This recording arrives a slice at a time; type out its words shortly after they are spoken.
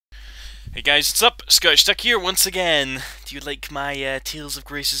Hey guys, what's up? Scottish Duck here once again. Do you like my Tales of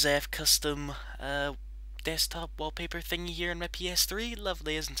Graces F custom desktop wallpaper thingy here on my PS3?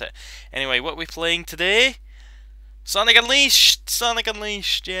 Lovely, isn't it? Anyway, what are we playing today? Sonic Unleashed! Sonic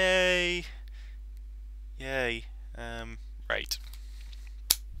Unleashed! Yay! Yay. Right.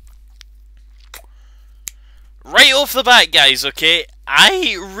 Right off the bat, guys, okay?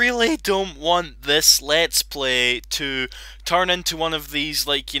 I really don't want this Let's Play to turn into one of these,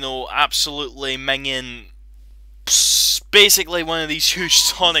 like, you know, absolutely minging, basically one of these huge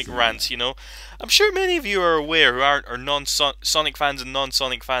Sonic rants, you know? I'm sure many of you are aware who are non-Sonic fans and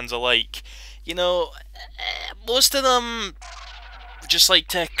non-Sonic fans alike. You know, most of them just like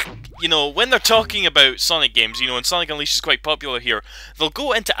to, you know, when they're talking about Sonic games, you know, and Sonic Unleashed is quite popular here, they'll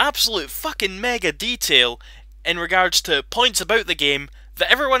go into absolute fucking mega detail in regards to points about the game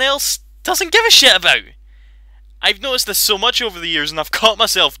that everyone else doesn't give a shit about. I've noticed this so much over the years, and I've caught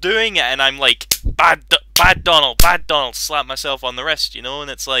myself doing it, and I'm like, bad Donald, slap myself on the wrist, you know,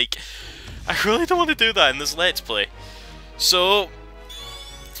 and it's like, I really don't want to do that in this Let's Play. So,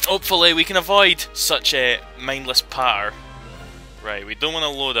 hopefully we can avoid such a mindless patter. Right, we don't want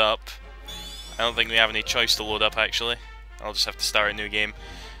to load up. I don't think we have any choice to load up, actually. I'll just have to start a new game.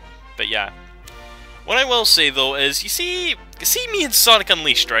 But yeah. What I will say, though, is, you see me in Sonic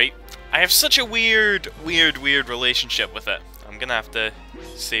Unleashed, right? I have such a weird relationship with it. I'm gonna have to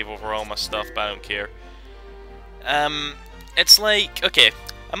save over all my stuff, but I don't care. It's like, okay,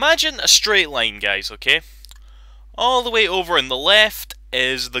 imagine a straight line, guys, okay? All the way over on the left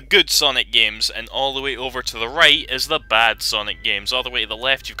is the good Sonic games, and all the way over to the right is the bad Sonic games. All the way to the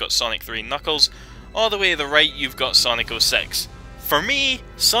left you've got Sonic 3 and Knuckles, all the way to the right you've got Sonic 06. For me,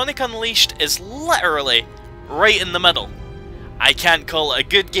 Sonic Unleashed is literally right in the middle. I can't call it a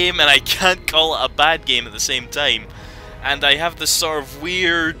good game and I can't call it a bad game at the same time. And I have this sort of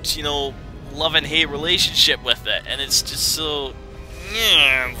weird, you know, love and hate relationship with it, and it's just so...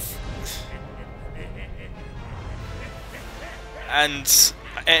 And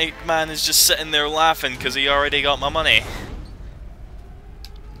Eggman is just sitting there laughing because he already got my money.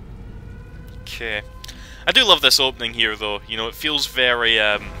 Okay. I do love this opening here, though. You know, it feels very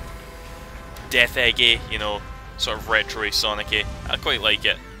Death Eggy, you know, sort of retro-y, Sonic-y. I quite like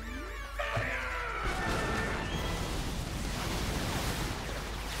it.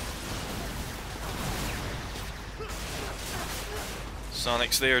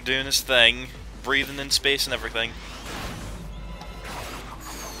 Sonic's there doing his thing, breathing in space and everything.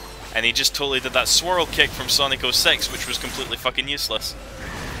 And he just totally did that swirl kick from Sonic 06, which was completely fucking useless.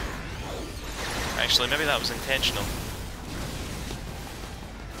 Actually, maybe that was intentional.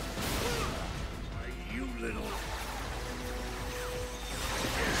 You little...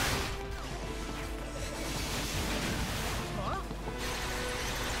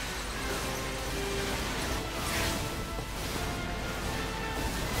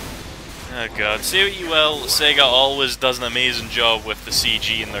 Oh god, say what you will, Sega always does an amazing job with the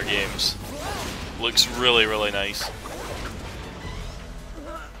CG in their games. Looks really nice.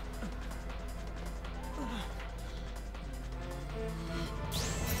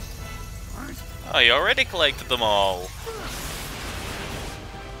 Oh, you already collected them all.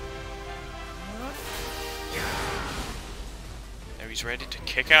 Now he's ready to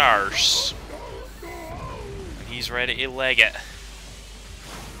kick ours. And he's ready to leg it.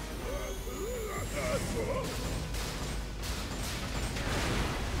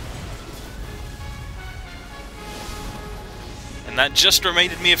 And that just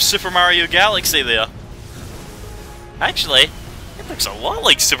reminded me of Super Mario Galaxy there. Actually, it looks a lot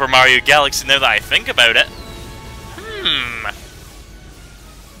like Super Mario Galaxy now that I think about it.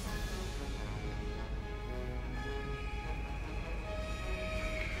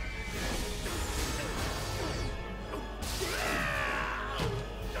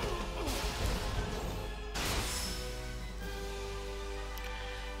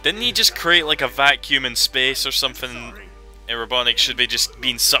 Didn't he just create like a vacuum in space or something? Robotnik should be just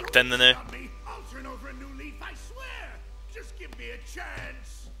being sucked in the now. I'll turn over a new leaf, I swear! Just give me a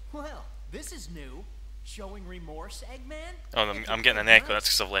chance! Well, this is new. Showing remorse, Eggman? Oh, I'm getting an echo, that's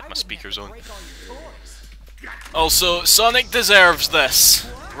because I've left my speakers on. Also, Sonic deserves this.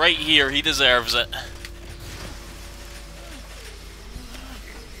 Right here, he deserves it.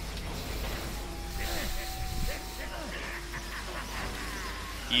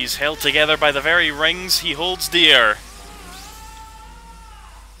 He's held together by the very rings he holds dear.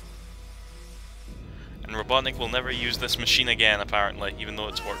 And Robotnik will never use this machine again, apparently, even though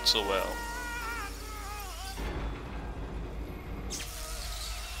it's worked so well.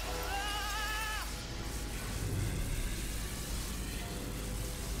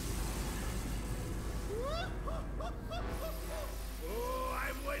 Oh,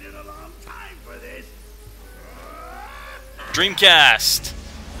 I've waited a long time for this. Dreamcast!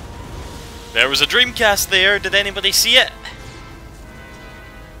 There was a Dreamcast there, did anybody see it?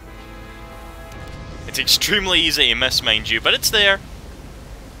 It's extremely easy to miss, mind you, but it's there.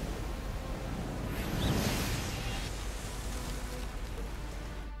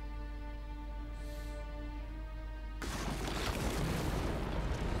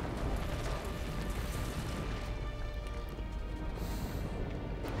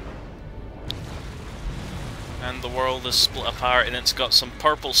 And the world is split apart and it's got some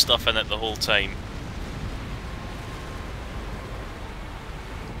purple stuff in it the whole time.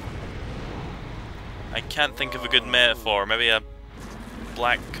 I can't think of a good metaphor. Maybe a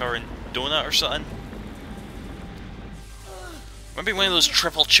blackcurrant donut or something? Maybe one of those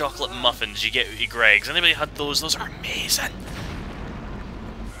triple chocolate muffins you get at Greg's. Anybody had those? Those are amazing.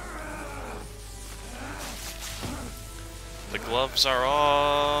 The gloves are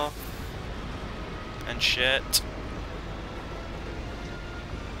off. And shit.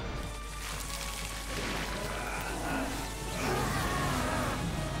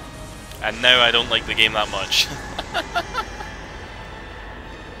 And now I don't like the game that much.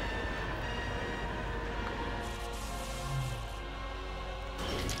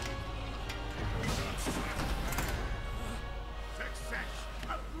 Success!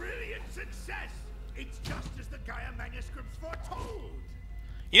 A brilliant success! It's just as the Gaia manuscripts foretold!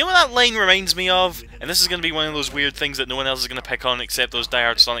 You know what that line reminds me of? And this is going to be one of those weird things that no one else is going to pick on except those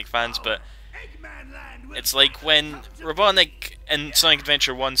diehard Sonic fans, but it's like when Robotnik in Sonic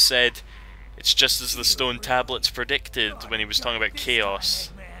Adventure 1 said, "It's just as the stone tablets predicted," when he was talking about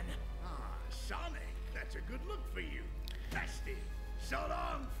chaos. Sonic, that's a good look for you. Festive. So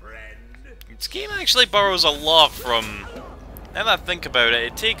long, friend. This game actually borrows a lot from... Now that I think about it,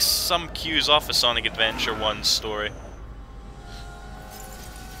 it takes some cues off of Sonic Adventure 1's story.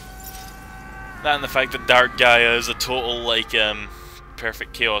 That and the fact that Dark Gaia is a total, like,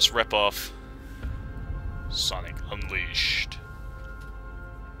 Perfect Chaos ripoff. Sonic Unleashed.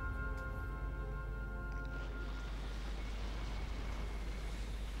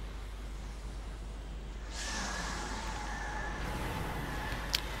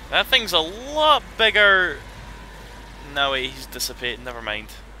 That thing's a lot bigger... No wait, he's dissipating, never mind.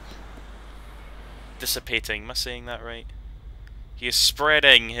 Dissipating, am I saying that right? He is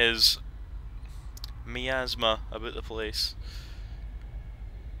spreading his miasma about the place.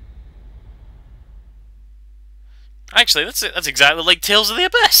 Actually, that's exactly like Tales of the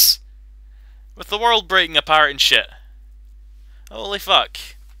Abyss! With the world breaking apart and shit. Holy fuck.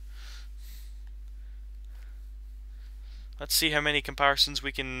 Let's see how many comparisons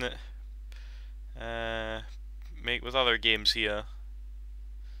we can make with other games here.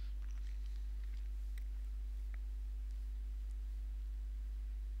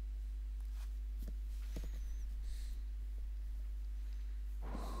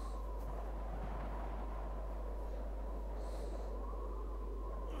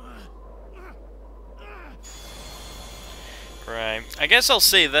 Right, I guess I'll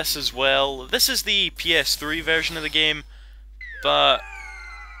say this as well. This is the PS3 version of the game, but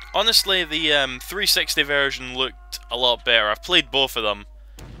honestly the 360 version looked a lot better. I've played both of them.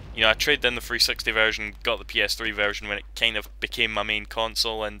 You know, I traded in the 360 version, got the PS3 version when it kind of became my main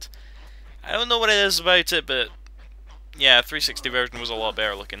console, and I don't know what it is about it, but yeah, 360 version was a lot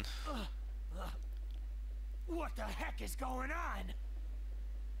better looking. What the heck is going on?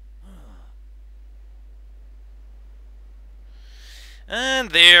 And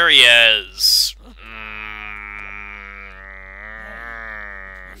there he is.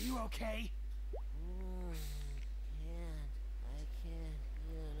 Are you okay? I can't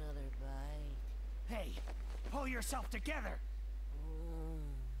get another bite. Hey, pull yourself together.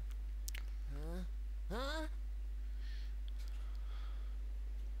 Huh?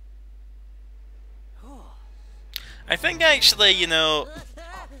 I think actually, you know,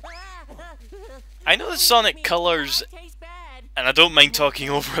 I know the Sonic Colors, and I don't mind talking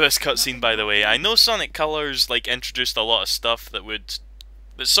over this cutscene by the way, I know Sonic Colors like introduced a lot of stuff that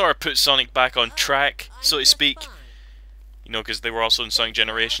sort of put Sonic back on track, so to speak. You know, because they were also in Sonic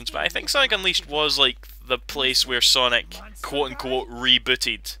Generations, but I think Sonic Unleashed was like the place where Sonic quote-unquote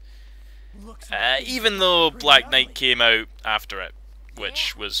rebooted. Even though Black Knight came out after it,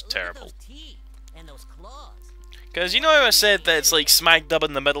 which was terrible. Because you know how I said that it's like smack dab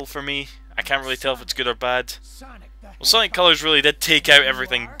in the middle for me? I can't really tell if it's good or bad. Well, Sonic Colors really did take out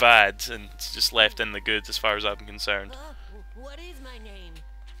everything bad and just left in the good as far as I'm concerned. What is my name?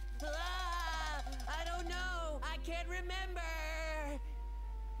 I don't know. I can't remember.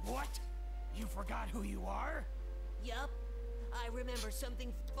 What? You forgot who you are? Yup. I remember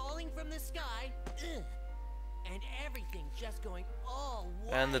something falling from the sky. Ugh. And everything just going all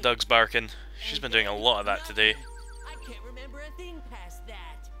white. And the dog's barking. She's been doing a lot of that today. I can't remember a thing past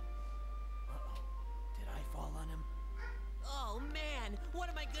that. Uh-oh. Did I fall on him? Oh man, what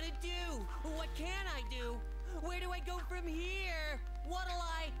am I gonna do? What can I do? Where do I go from here? What'll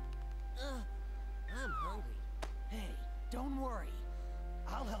I... I'm hungry. Hey, don't worry.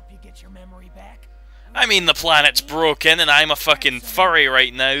 I'll help you get your memory back. I mean, the planet's broken and I'm a fucking furry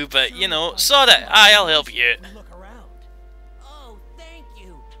right now, but, you know, sod it. I'll help you. We look around. Oh, thank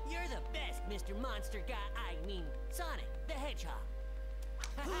you. You're the best, Mr. Monster Guy. I mean, Sonic the Hedgehog.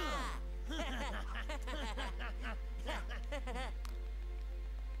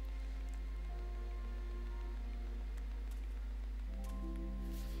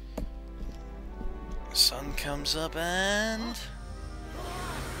 The sun comes up and...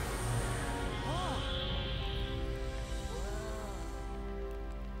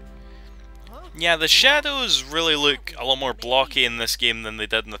 yeah, the shadows really look a lot more blocky in this game than they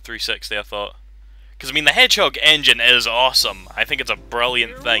did in the 360, I thought. Because, I mean, the Hedgehog engine is awesome. I think it's a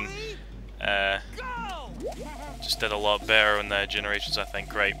brilliant thing. Just did a lot better in the Generations, I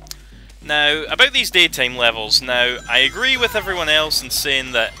think. Right. Now, about these daytime levels, now, I agree with everyone else in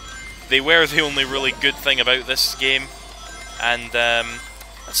saying that they were the only really good thing about this game. And, that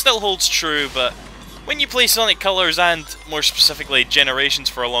still holds true, but when you play Sonic Colors and, more specifically, Generations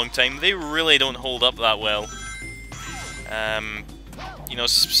for a long time, they really don't hold up that well. You know,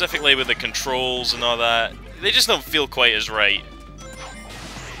 specifically with the controls and all that, they just don't feel quite as right.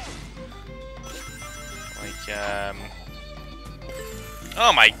 Like,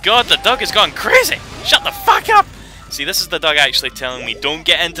 oh my god, the dog has gone crazy! Shut the fuck up! See, this is the dog actually telling me, don't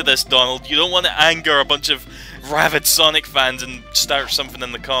get into this, Donald. You don't want to anger a bunch of rabid Sonic fans and start something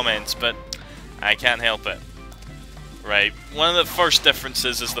in the comments, but I can't help it. Right, one of the first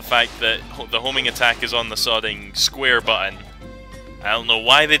differences is the fact that the homing attack is on the sodding square button. I don't know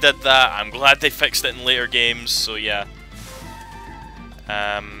why they did that. I'm glad they fixed it in later games, so yeah.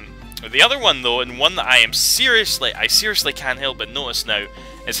 The other one though, and one that I seriously can't help but notice now,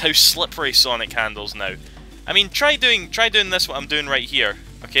 is how slippery Sonic handles now. I mean, try doing this what I'm doing right here,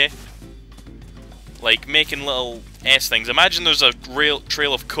 okay? Like making little S things. Imagine there's a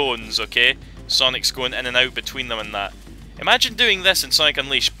trail of cones, okay? Sonic's going in and out between them and that. Imagine doing this in Sonic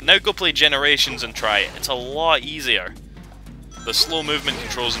Unleashed. Now go play Generations and try it. It's a lot easier. The slow movement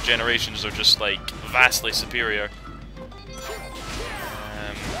controls in Generations are just, like, vastly superior.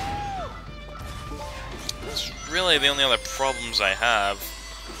 That's really the only other problems I have.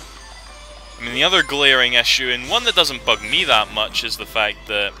 I mean, the other glaring issue, and one that doesn't bug me that much, is the fact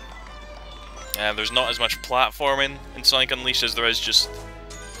that there's not as much platforming in Sonic Unleashed as there is just,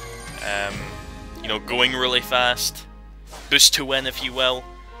 you know, going really fast. Boost to win, if you will.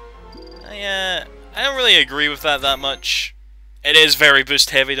 I don't really agree with that much. It is very boost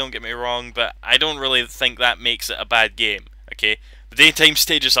heavy, don't get me wrong, but I don't really think that makes it a bad game, okay? The daytime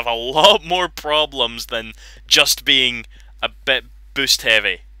stages have a lot more problems than just being a bit boost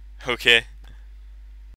heavy, okay?